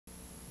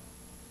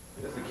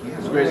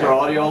Let's raise our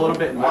audio a little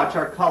bit and watch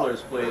our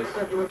colors, please.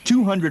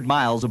 200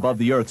 miles above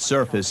the Earth's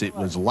surface, it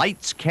was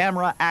lights,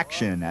 camera,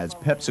 action as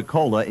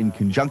Pepsi-Cola, in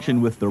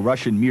conjunction with the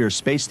Russian Mir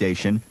space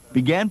station,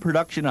 began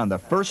production on the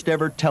first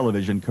ever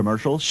television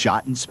commercial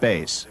shot in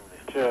space.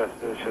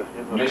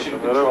 Mission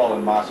control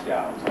in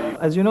Moscow.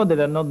 As you know, there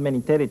are not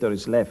many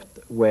territories left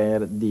where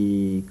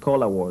the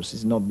Cola Wars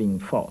is not being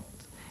fought.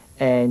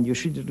 And you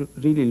should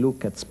really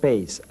look at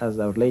space as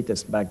our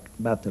latest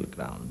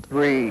battleground.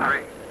 3,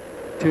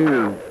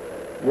 2,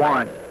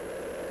 1.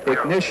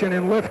 Ignition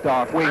and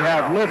liftoff. We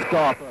have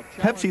liftoff.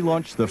 Pepsi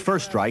launched the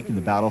first strike in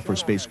the battle for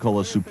Space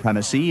Cola's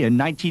supremacy in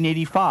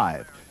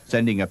 1985,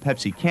 sending a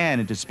Pepsi can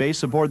into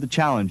space aboard the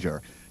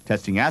Challenger,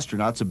 testing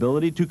astronauts'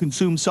 ability to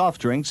consume soft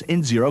drinks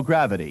in zero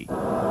gravity.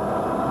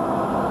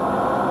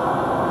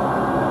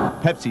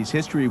 Pepsi's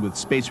history with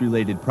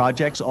space-related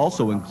projects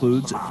also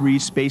includes 3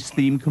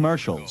 space-themed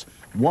commercials,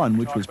 one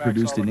which was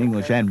produced in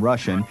English and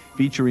Russian,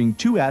 featuring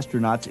 2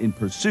 astronauts in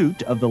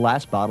pursuit of the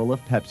last bottle of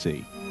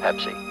Pepsi.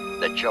 Pepsi,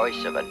 the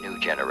choice of a new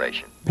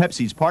generation.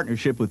 Pepsi's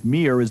partnership with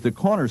Mir is the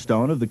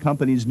cornerstone of the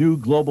company's new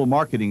global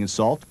marketing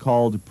assault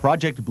called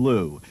Project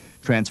Blue,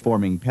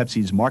 transforming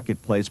Pepsi's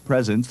marketplace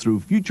presence through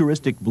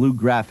futuristic blue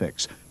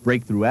graphics,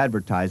 breakthrough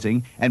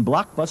advertising, and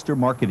blockbuster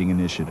marketing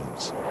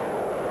initiatives.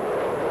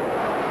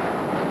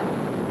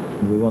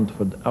 We want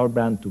for our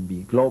brand to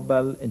be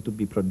global and to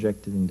be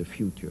projected in the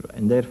future.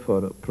 And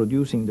therefore,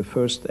 producing the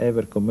first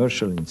ever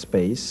commercial in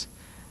space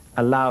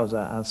allows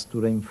us to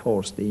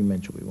reinforce the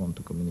image we want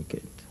to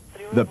communicate.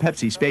 The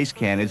Pepsi space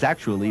can is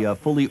actually a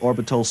fully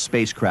orbital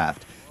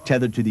spacecraft.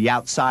 Tethered to the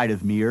outside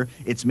of Mir,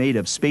 it's made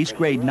of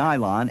space-grade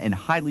nylon and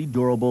highly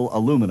durable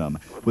aluminum,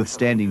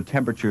 withstanding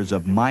temperatures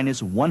of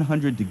minus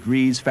 100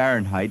 degrees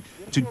Fahrenheit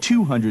to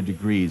 200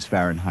 degrees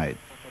Fahrenheit.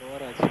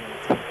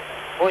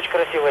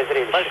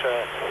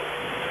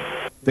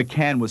 The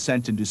can was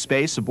sent into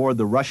space aboard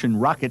the Russian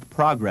rocket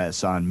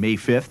Progress on May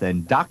 5th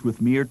and docked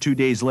with Mir 2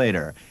 days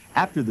later.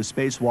 After the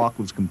spacewalk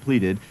was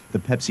completed, the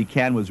Pepsi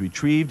can was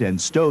retrieved and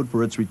stowed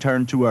for its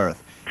return to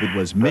Earth. It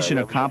was mission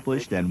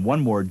accomplished and one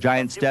more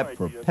giant step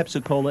for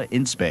Pepsi-Cola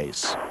in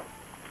space.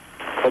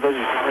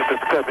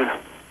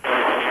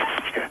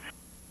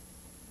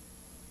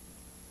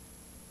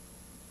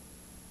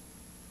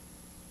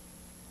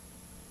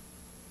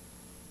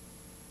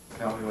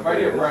 Right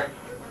here, Frank.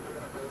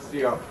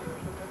 Theo.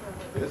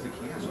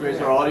 Let's raise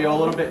our audio a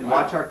little bit and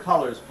watch our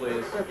colors,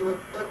 please.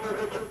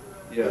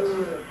 Yes.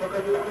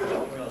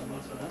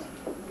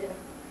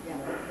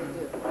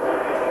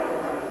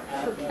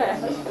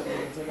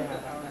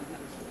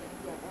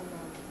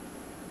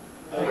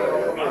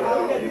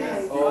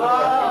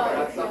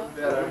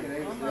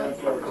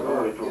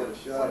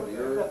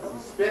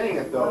 He's spinning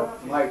it though,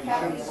 Mike. You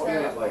shouldn't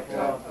spin it like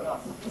that.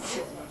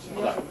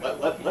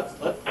 Let's.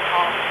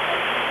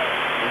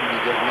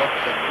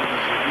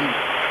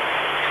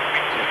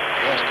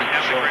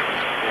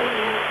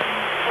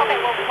 Okay,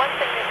 well, one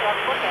thing that we'll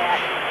look at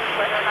is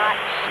whether or not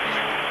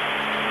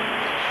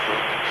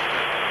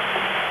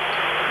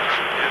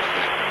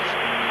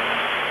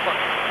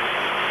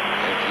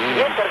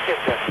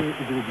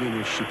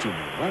Углубление щетины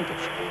вантаж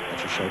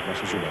очищает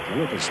ваши зубы от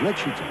налета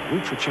значительно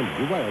лучше, чем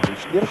любая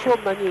обычная.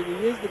 Верхом на ней не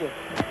ездили?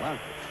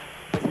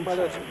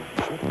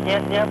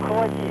 Нет, не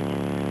обхватить.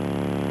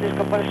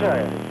 Слишком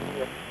большая.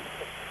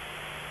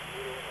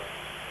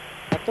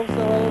 Потом в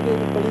свое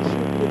время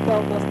Полищук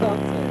летал на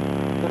станции,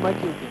 на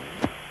макете.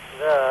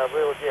 Да,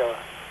 было дело.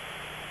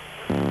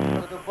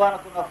 Эту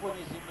банку на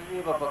фоне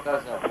земли бы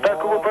показал.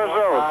 Так вы,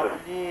 пожалуйста.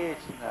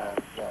 Отлично,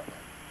 да.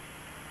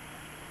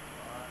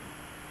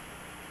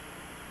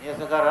 Не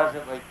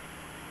загораживай.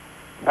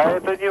 А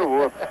это не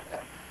вот.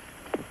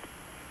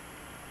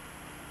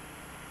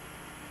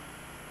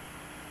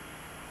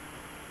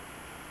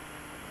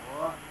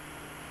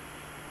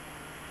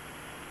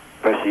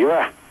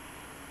 Спасибо.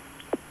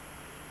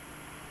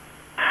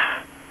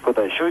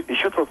 Куда?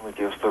 Еще толкнуть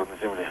ее в сторону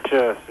земли?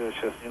 Сейчас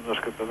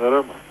немножко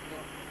панорама.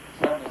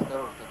 Сами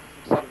осторожно,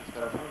 фиксируйте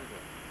хорошо.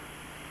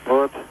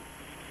 Вот.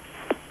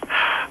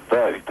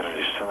 Да, Виктор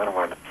Ильич, все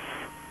нормально.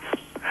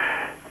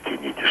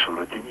 Тяните,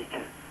 Шура, тяните.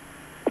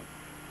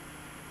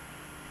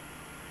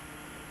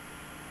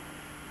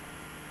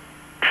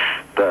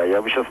 Да,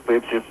 я бы сейчас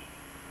Пепси.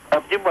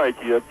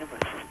 Обнимайте ее,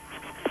 обнимайте.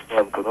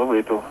 Банку, ну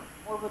выпил.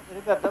 Может быть,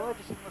 ребят, давайте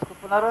немножко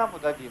панораму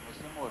дадим,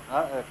 если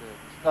можно, это,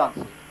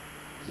 станции.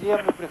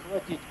 Землю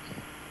прихватить.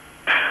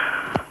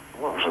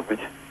 Может быть.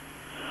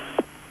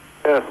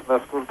 Сейчас,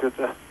 насколько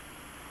это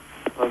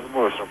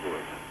возможно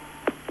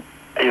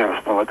будет. Я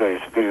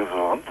располагаюсь в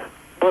горизонт.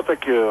 Вот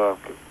такие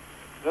рамки.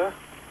 Да?